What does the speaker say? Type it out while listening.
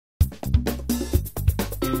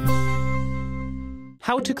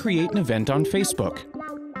How to create an event on Facebook.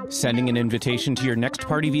 Sending an invitation to your next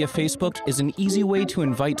party via Facebook is an easy way to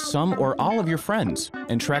invite some or all of your friends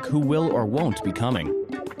and track who will or won't be coming.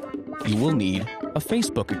 You will need a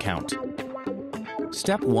Facebook account.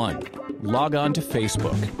 Step 1. Log on to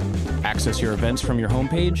Facebook. Access your events from your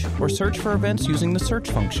homepage or search for events using the search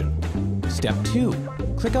function. Step 2.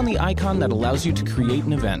 Click on the icon that allows you to create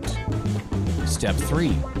an event. Step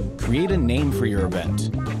 3. Create a name for your event.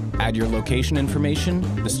 Add your location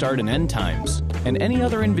information, the start and end times, and any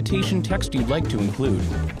other invitation text you'd like to include.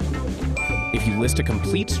 If you list a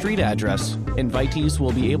complete street address, invitees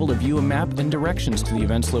will be able to view a map and directions to the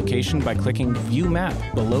event's location by clicking View Map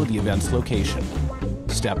below the event's location.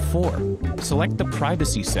 Step 4. Select the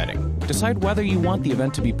privacy setting. Decide whether you want the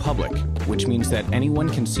event to be public, which means that anyone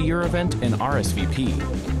can see your event and RSVP.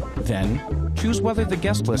 Then, choose whether the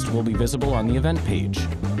guest list will be visible on the event page.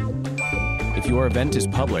 If your event is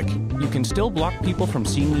public, you can still block people from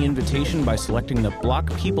seeing the invitation by selecting the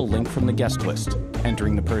Block People link from the guest list,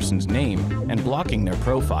 entering the person's name, and blocking their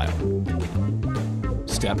profile.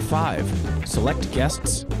 Step 5. Select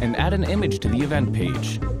guests and add an image to the event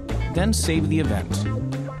page. Then save the event.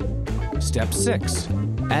 Step 6.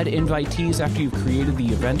 Add invitees after you've created the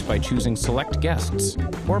event by choosing Select Guests,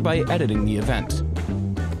 or by editing the event.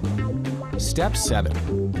 Step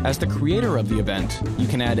 7. As the creator of the event, you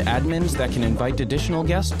can add admins that can invite additional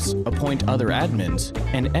guests, appoint other admins,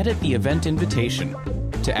 and edit the event invitation.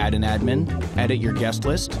 To add an admin, edit your guest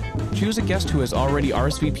list, choose a guest who has already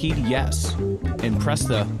RSVP'd yes, and press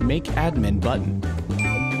the Make Admin button.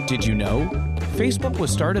 Did you know? Facebook was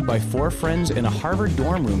started by 4 friends in a Harvard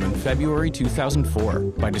dorm room in February 2004.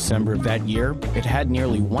 By December of that year, it had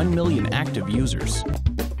nearly 1 million active users.